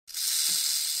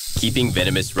Keeping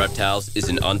venomous reptiles is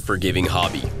an unforgiving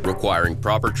hobby, requiring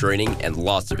proper training and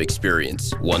lots of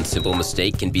experience. One simple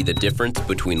mistake can be the difference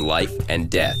between life and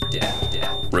death.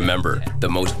 Remember, the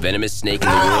most venomous snake in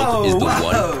the world is the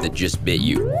one that just bit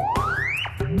you.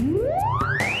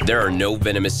 There are no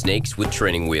venomous snakes with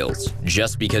training wheels.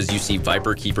 Just because you see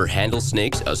viperkeeper handle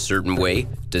snakes a certain way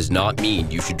does not mean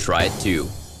you should try it too.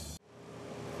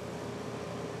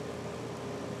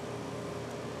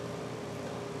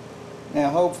 Now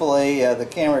hopefully the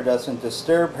camera doesn't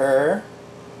disturb her,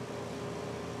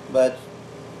 but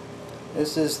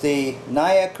this is the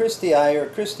Christy or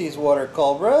Christy's water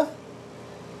cobra.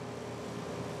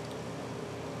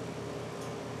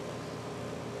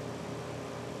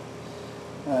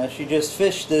 She just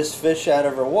fished this fish out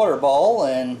of her water bowl,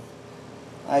 and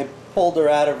I pulled her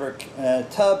out of her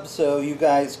tub so you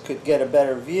guys could get a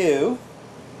better view.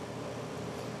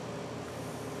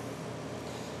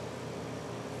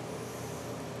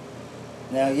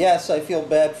 Now, yes, I feel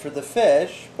bad for the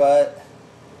fish, but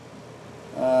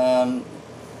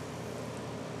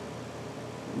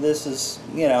this is,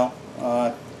 you know,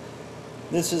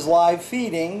 this is live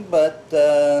feeding, but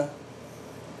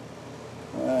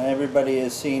everybody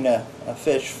has seen a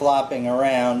fish flopping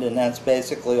around, and that's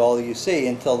basically all you see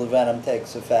until the venom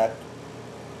takes effect.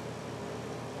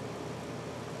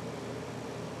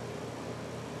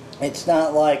 It's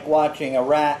not like watching a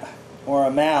rat or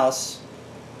a mouse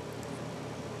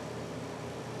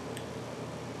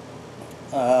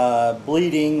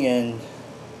bleeding and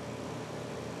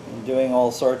doing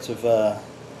all sorts of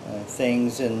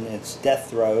things in its death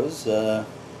throes. So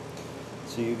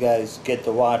you guys get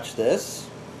to watch this.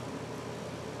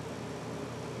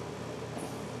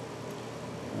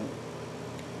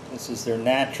 This is their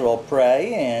natural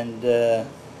prey, and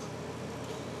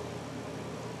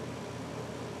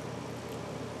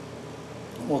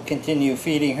we'll continue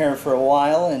feeding her for a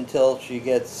while until she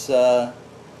gets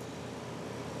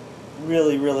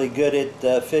really good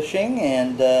at fishing,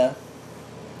 and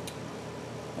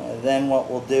then what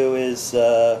we'll do is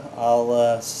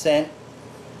I'll scent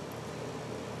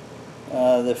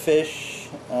the fish,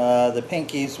 the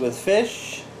pinkies with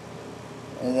fish,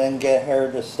 and then get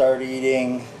her to start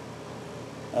eating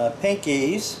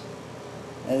pinkies.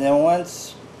 And then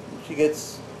once she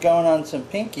gets going on some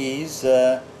pinkies,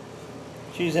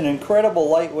 she's an incredible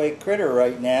lightweight critter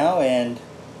right now, and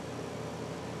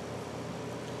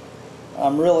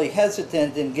I'm really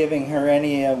hesitant in giving her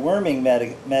any worming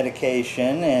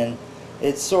medication, and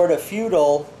it's sort of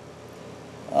futile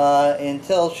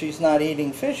until she's not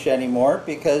eating fish anymore,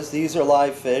 because these are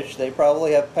live fish. They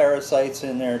probably have parasites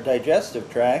in their digestive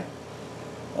tract.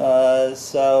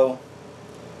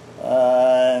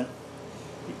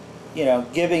 You know,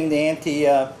 giving the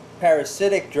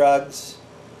anti-parasitic drugs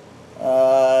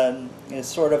is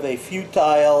sort of a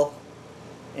futile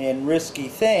and risky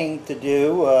thing to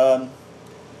do.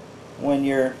 When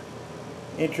you're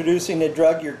introducing the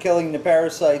drug, you're killing the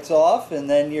parasites off, and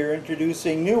then you're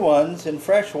introducing new ones and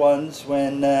fresh ones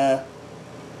when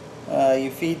you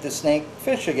feed the snake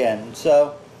fish again.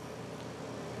 So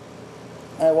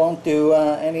I won't do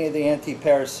any of the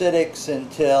anti-parasitics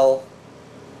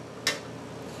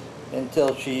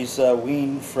until she's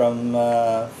weaned from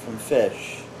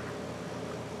fish.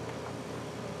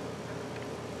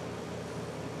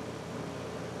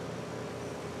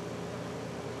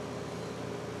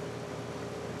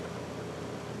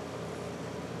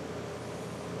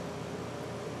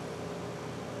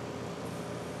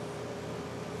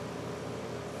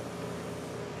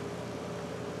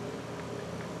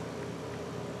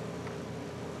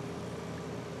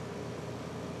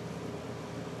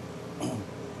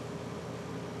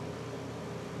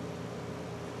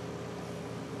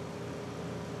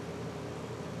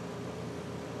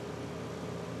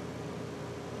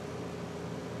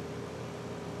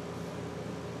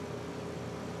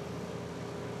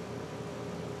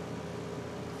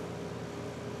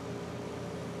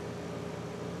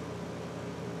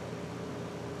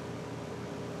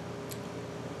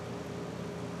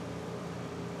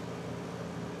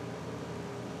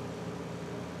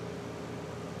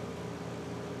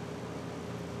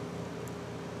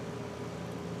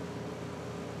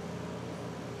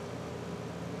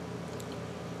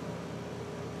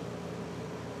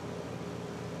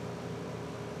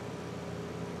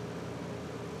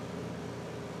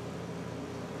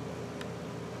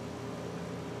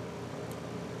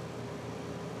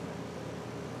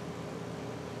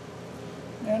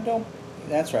 Don't,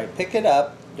 that's right, pick it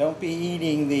up. Don't be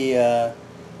eating the,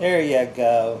 there you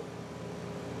go.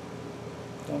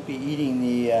 Don't be eating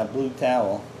the blue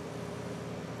towel.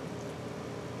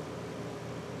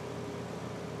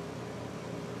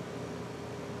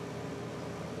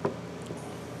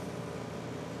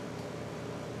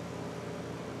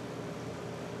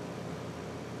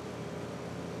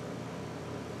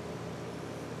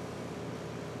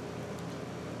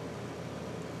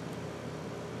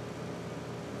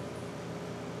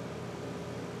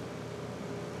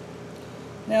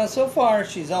 Now, so far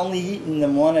she's only eaten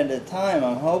them one at a time.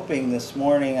 I'm hoping this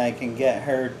morning I can get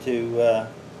her to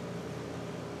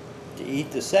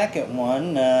eat the second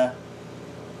one.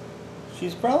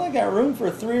 She's probably got room for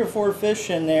 3 or 4 fish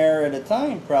in there at a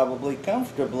time, probably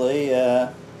comfortably,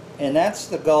 and that's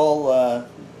the goal.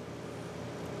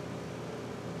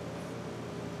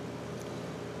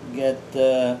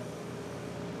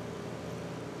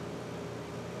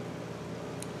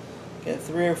 Get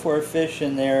 3 or 4 fish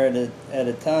in there at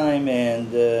a time,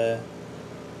 and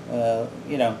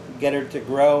you know, get her to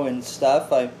grow and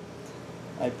stuff. I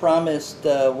promised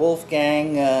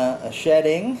Wolfgang a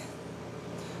shedding,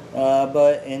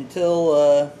 but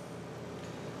until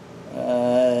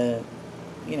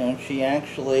you know, she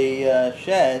actually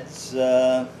sheds,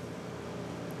 you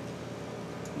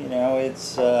know,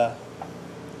 it's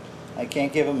I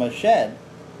can't give him a shed.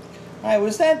 Hi,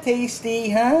 was that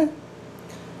tasty, huh?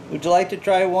 Would you like to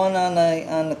try one on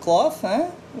the cloth, huh?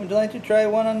 Would you like to try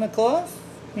one on the cloth?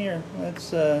 Here,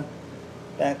 let's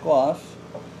back off.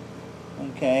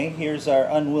 Okay, here's our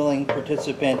unwilling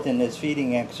participant in this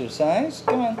feeding exercise.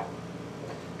 Come on.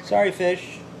 Sorry,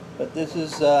 fish, but this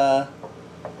is the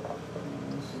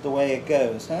way it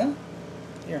goes, huh?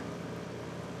 Here.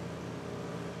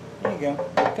 There you go.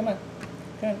 Come on.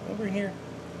 Come on, over here.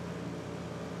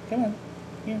 Come on.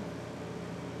 Here.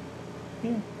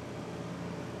 Here.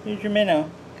 Here's your minnow.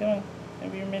 Come on.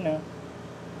 Have your minnow.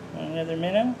 Want another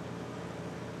minnow?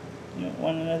 You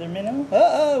want another minnow?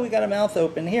 Uh-oh, we got a mouth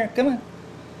open. Here, come on.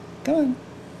 Come on.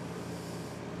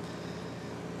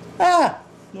 Ah!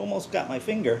 Almost got my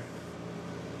finger.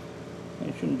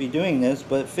 I shouldn't be doing this,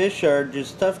 but fish are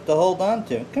just tough to hold on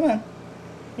to. Come on.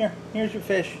 Here, here's your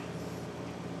fish.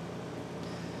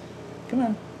 Come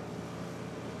on.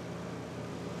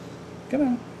 Come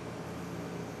on.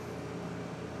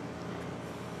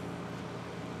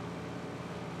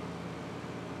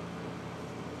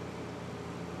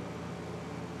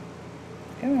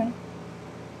 Come on.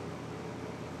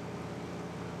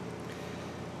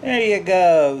 There you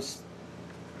go.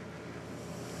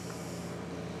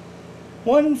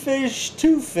 1 fish,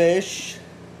 2 fish.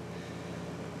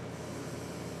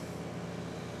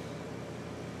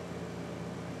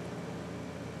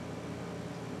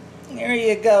 There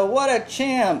you go. What a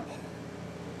champ.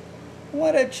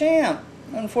 What a champ.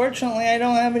 Unfortunately, I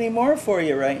don't have any more for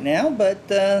you right now, but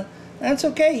that's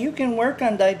okay. You can work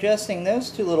on digesting those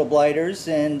 2 little blighters,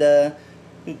 and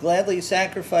who gladly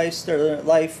sacrificed their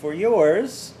life for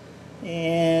yours.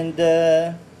 And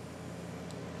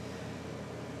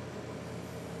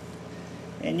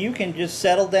you can just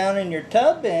settle down in your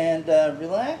tub and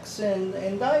relax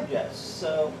and digest.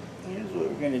 So here's what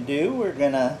we're going to do. We're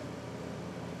going to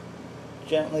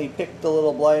gently pick the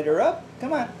little blighter up.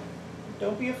 Come on.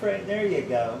 Don't be afraid. There you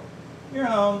go. You're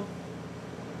home.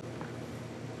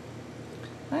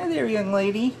 Hi there, young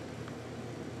lady.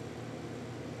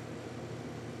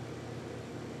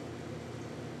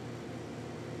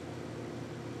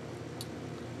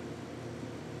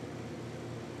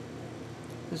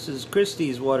 This is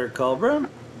Christy's water cobra.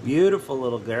 Beautiful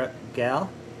little gal.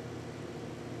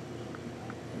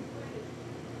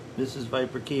 This is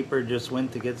Viperkeeper, just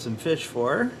went to get some fish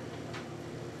for her.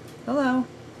 Hello.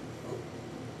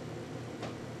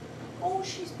 Oh,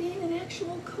 she's being an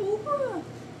actual cobra.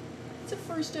 It's the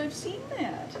first I've seen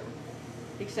that.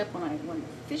 Except when a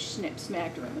fish snip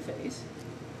smacked her in the face.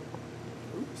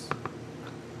 Oops.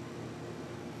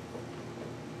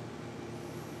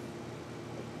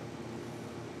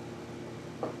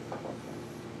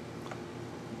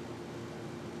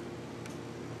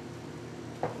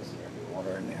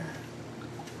 Water in there.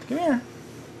 Come here.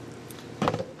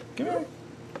 Come here.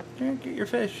 Come here, get your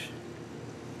fish.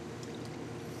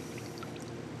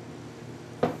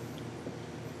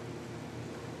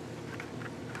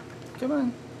 Come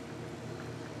on.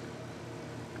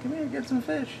 Come here, get some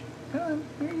fish. Come on,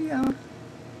 here you go.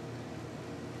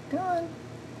 Come on.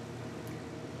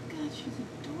 God, she's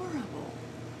adorable.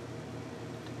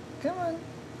 Come on.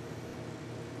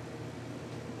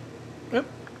 Yep,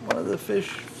 one of the fish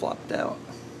flopped out.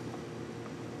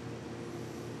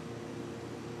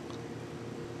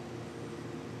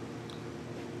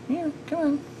 Here, come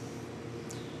on.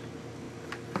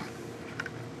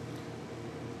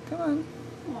 Come on.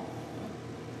 Aww.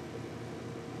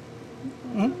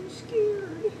 I'm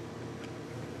scared.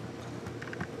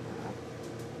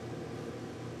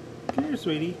 Come here,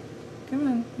 sweetie. Come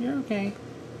on, you're okay.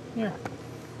 Here.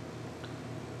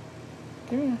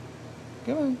 Come here.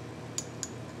 Come on.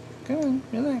 Come on,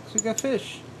 relax. We got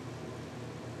fish.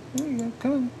 There you go.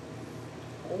 Come on.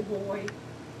 Oh boy.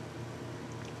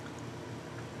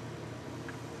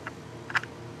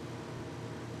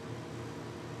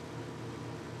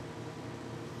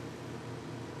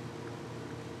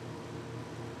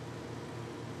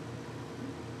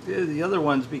 too. The other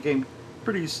ones became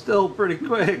pretty still pretty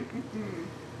quick.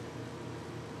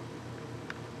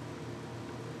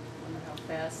 Wonder how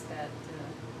fast that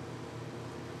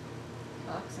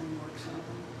toxin works on them.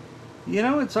 You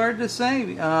know, it's hard to say.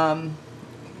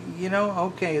 You know,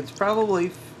 okay, it's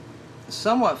probably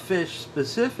somewhat fish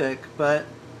specific, but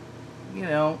you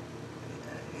know,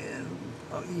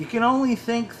 you can only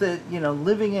think that, you know,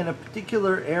 living in a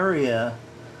particular area,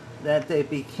 that they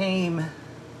became,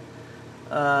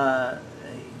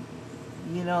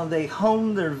 you know, they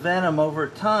honed their venom over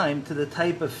time to the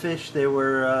type of fish they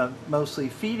were mostly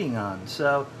feeding on.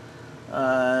 So,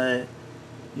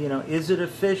 you know, is it a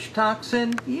fish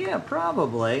toxin? Yeah,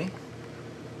 probably.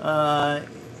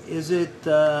 Is it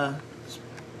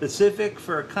specific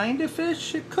for a kind of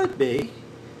fish? It could be.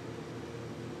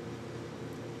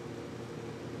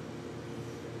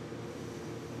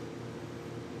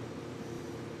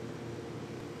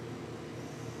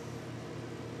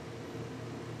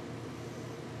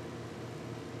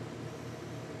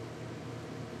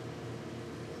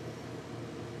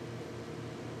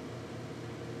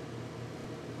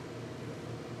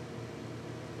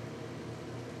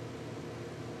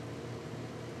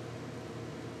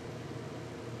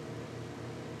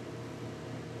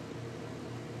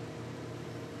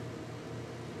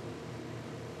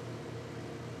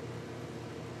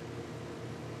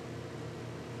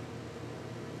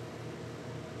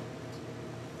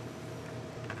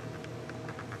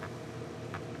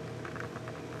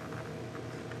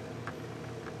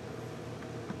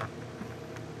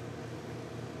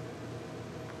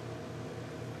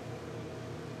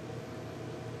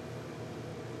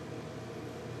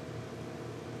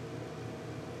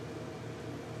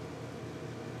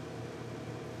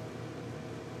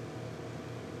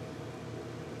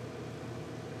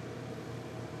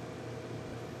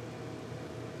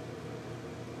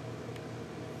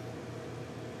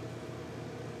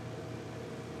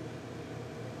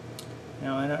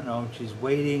 Now, I don't know if she's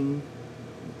waiting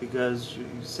because she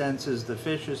senses the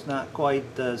fish is not quite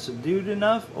subdued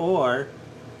enough, or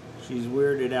she's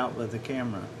weirded out with the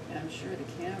camera. And I'm sure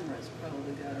the camera's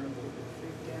probably got her a little bit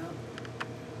freaked out.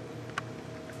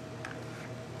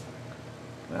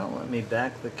 Well, let me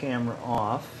back the camera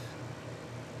off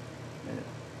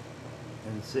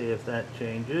and see if that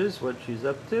changes what she's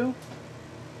up to.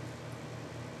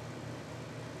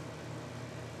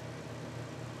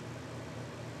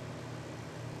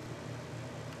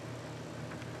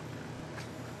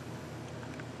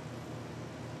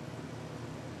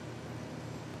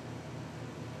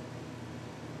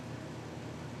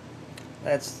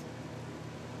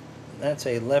 That's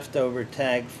a leftover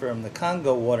tag from the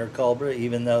Congo water cobra,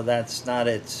 even though that's not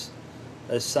its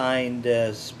assigned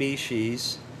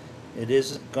species. It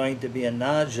is going to be a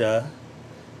naja.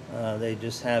 They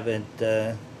just haven't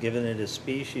given it a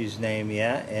species name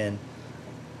yet, and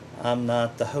I'm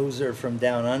not the hoser from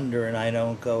down under, and I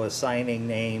don't go assigning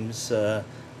names.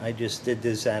 I just did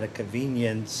this out of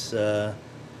convenience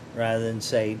rather than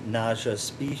say naja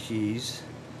species.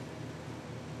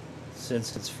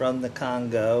 Since it's from the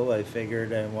Congo, I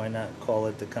figured why not call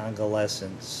it the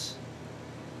Congolescence.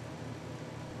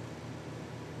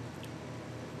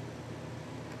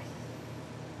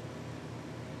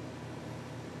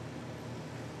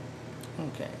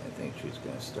 Okay, I think she's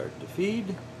going to start to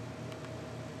feed,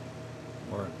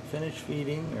 or finish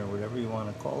feeding, or whatever you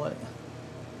want to call it.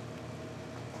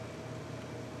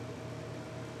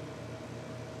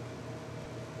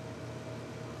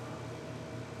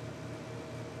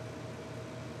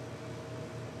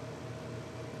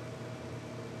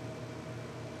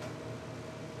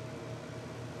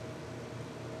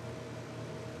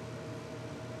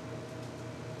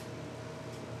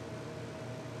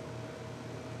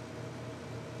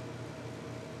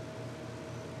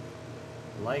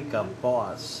 Like a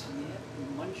boss. Yep,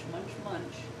 munch, munch,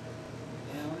 munch.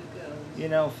 Down it goes. You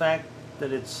know, the fact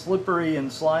that it's slippery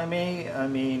and slimy, I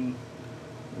mean,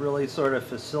 really sort of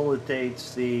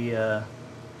facilitates the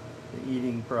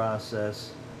eating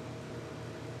process.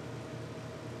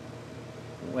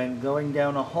 When going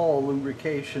down a hole,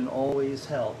 lubrication always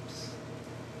helps.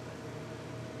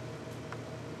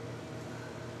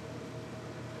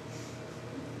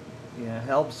 Yeah,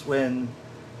 helps when,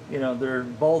 you know, they're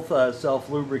both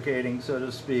self-lubricating, so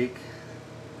to speak.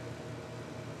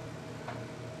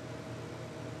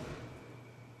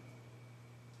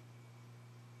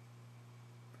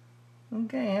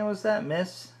 Okay, how was that,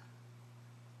 miss?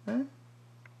 Huh?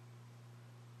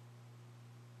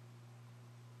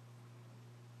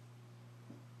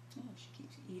 Yeah, if she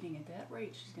keeps eating at that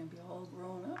rate, she's going to be all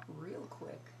grown up real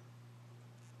quick.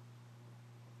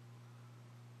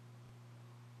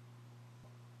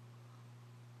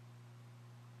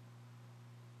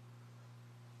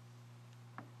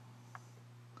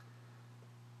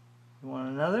 You want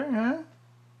another, huh?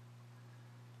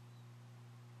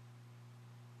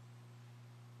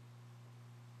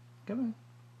 Come on.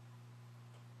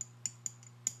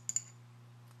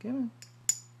 Come on.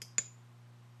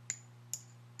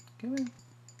 Come on.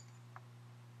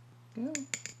 Come on.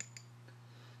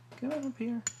 Come on up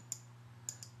here.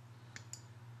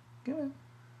 Come on.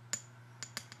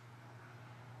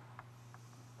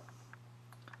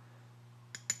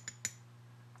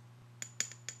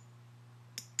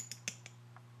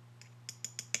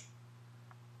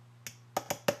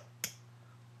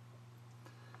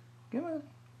 Come on.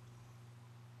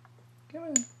 Come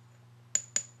on.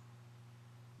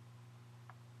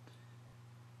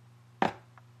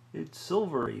 It's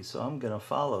silvery, so I'm going to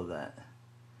follow that.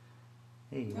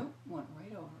 Hey. Nope, went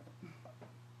right over it.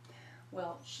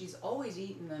 Well, she's always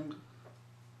eating them.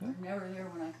 They're never there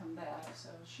when I come back, so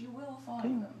she will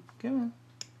find them. Come on.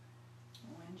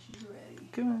 When she's ready.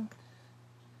 Come on.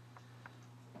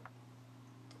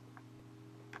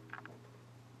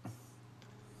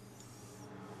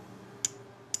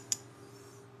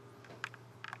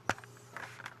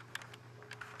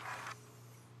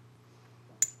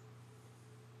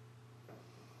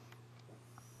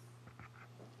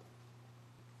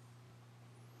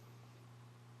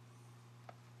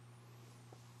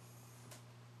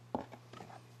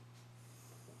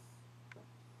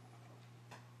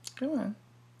 Come on.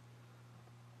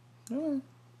 Come on.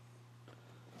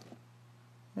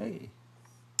 Hey.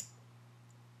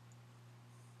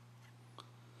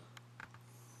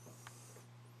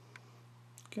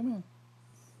 Come on.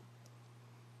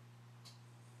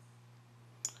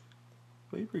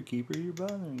 Viperkeeper, you're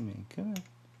bothering me. Come on.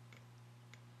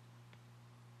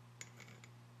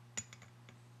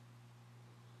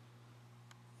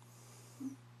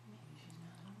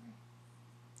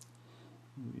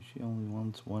 Maybe she only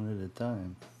wants one at a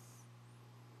time.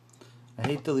 I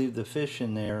hate to leave the fish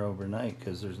in there overnight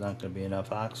because there's not going to be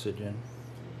enough oxygen.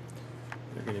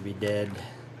 They're going to be dead.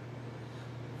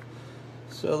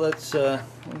 So let's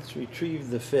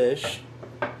retrieve the fish.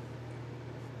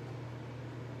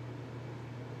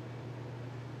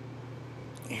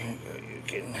 Here you go. You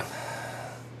can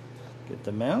get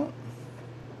them out.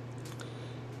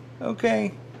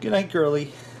 Okay. Good night,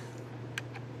 girlie.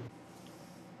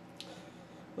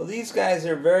 Well, these guys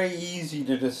are very easy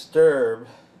to disturb,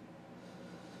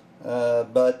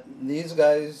 but these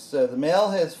guys, the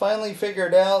male has finally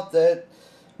figured out that,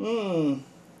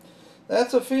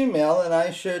 that's a female and I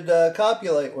should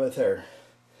copulate with her.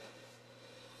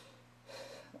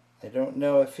 I don't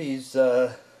know if he's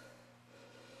hooked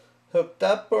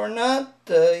up or not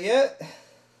yet,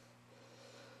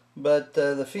 but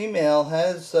the female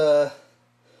has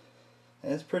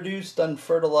produced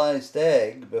unfertilized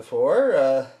egg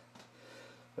before,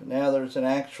 but now there's an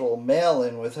actual male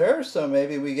in with her, so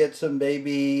maybe we get some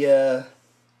baby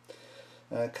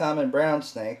common brown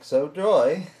snakes. So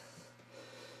joy,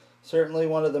 certainly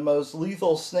one of the most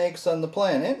lethal snakes on the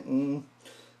planet, and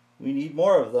we need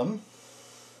more of them.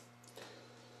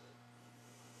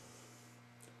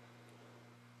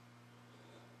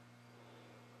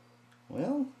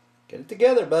 Well, get it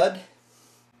together, bud.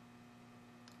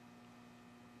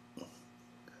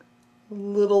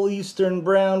 Little Eastern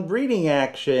Brown breeding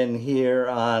action here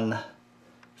on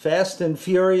Fast and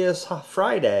Furious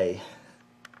Friday.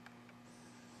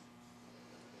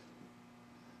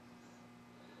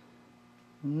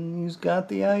 He's got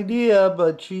the idea,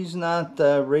 but she's not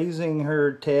raising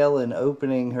her tail and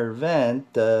opening her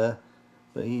vent, but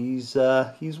he's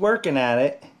working at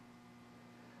it.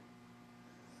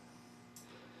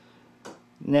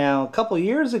 Now, a couple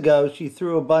years ago, she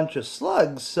threw a bunch of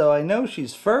slugs, so I know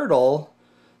she's fertile.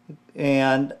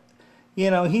 And, you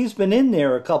know, he's been in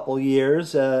there a couple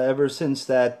years, ever since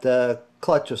that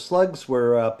clutch of slugs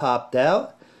were popped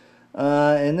out.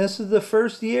 And this is the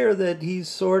first year that he's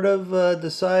sort of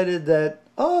decided that,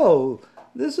 oh,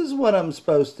 this is what I'm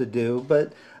supposed to do.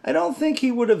 But I don't think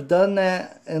he would have done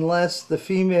that unless the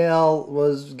female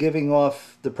was giving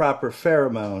off the proper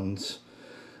pheromones.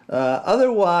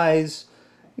 Otherwise,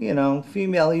 you know,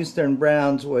 female Eastern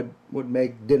Browns would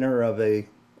make dinner of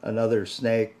another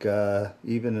snake,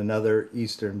 even another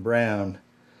Eastern Brown.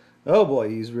 Oh boy,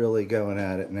 he's really going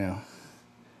at it now.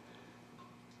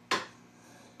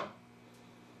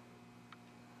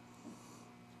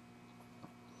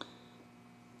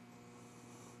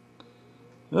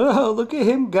 Oh, look at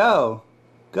him go.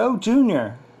 Go,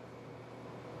 Junior.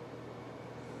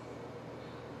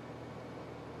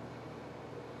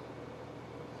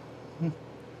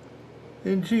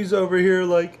 And she's over here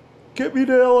like, get me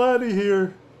the hell out of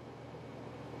here.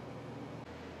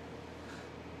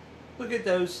 Look at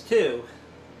those two.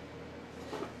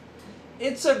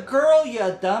 It's a girl,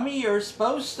 you dummy. You're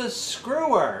supposed to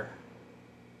screw her.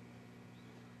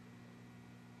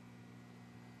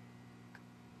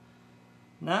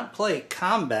 Not play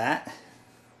combat.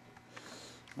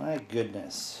 My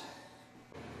goodness.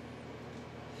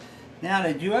 Now,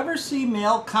 did you ever see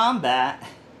male combat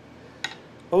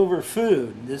over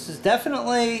food? This is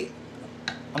definitely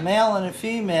a male and a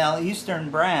female Eastern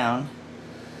Brown,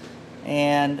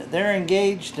 and they're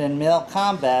engaged in male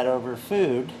combat over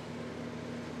food.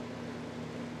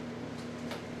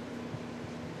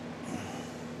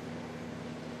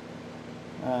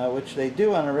 Which they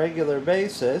do on a regular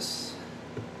basis.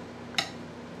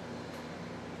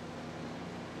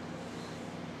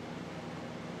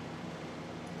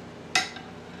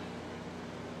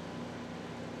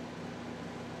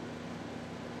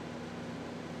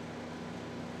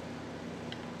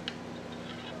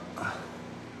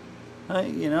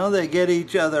 You know, they get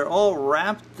each other all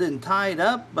wrapped and tied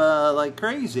up like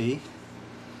crazy.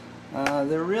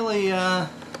 They're really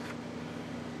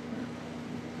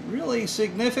really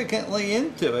significantly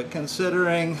into it,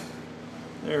 considering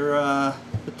their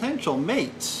potential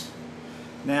mates.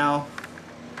 Now,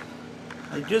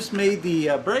 I just made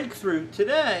the breakthrough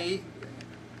today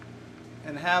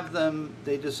and have them,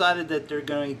 they decided that they're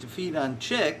going to feed on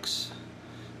chicks,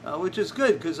 which is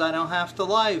good because I don't have to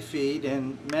live feed,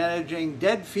 and managing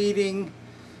dead feeding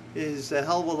is a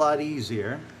hell of a lot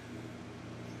easier.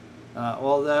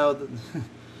 Although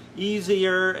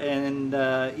easier and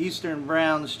Eastern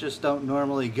Browns just don't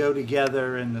normally go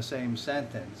together in the same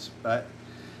sentence, but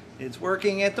it's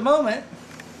working at the moment.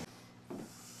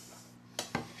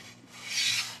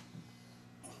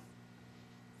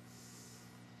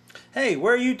 Hey,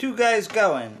 where are you two guys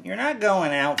going? You're not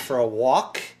going out for a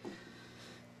walk.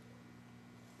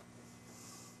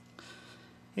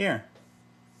 Here.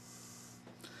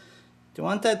 Do you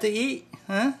want that to eat?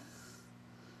 Huh?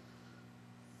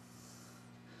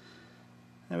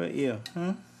 How about you?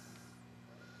 Huh?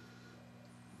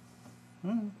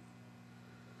 Hmm.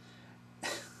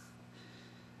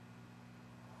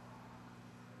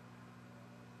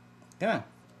 Come on.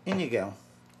 In you go.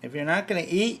 If you're not going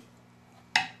to eat,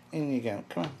 in you go.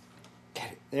 Come on.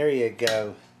 Get it. There you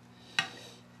go.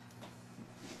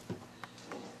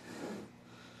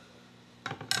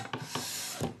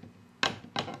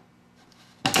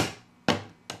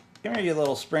 Come here, you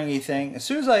little springy thing. As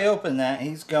soon as I open that,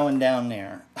 he's going down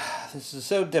there. This is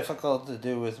so difficult to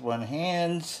do with one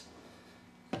hand.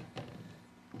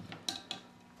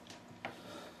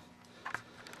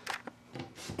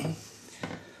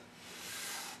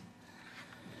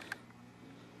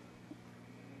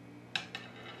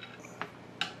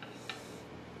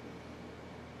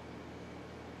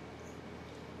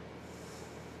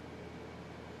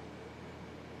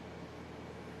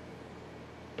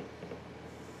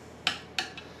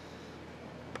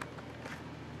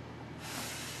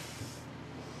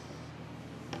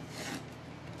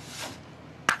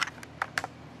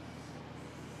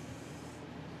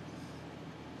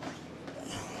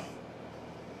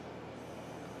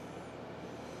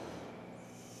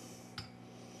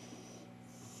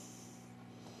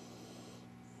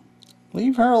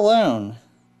 Leave her alone.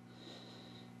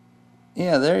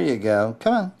 Yeah, there you go.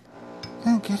 Come on.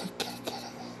 Come on, get it, get it, get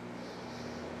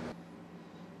it.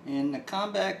 And the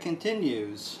combat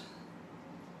continues.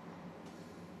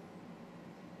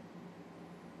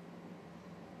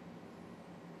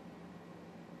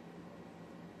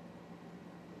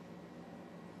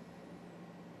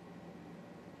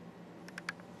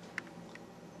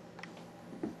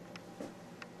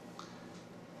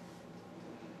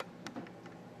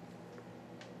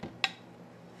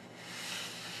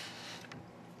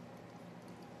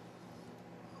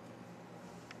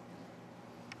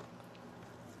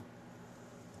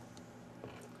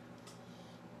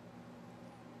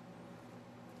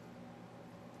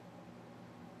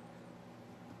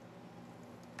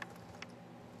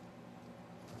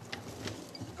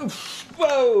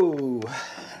 Whoa!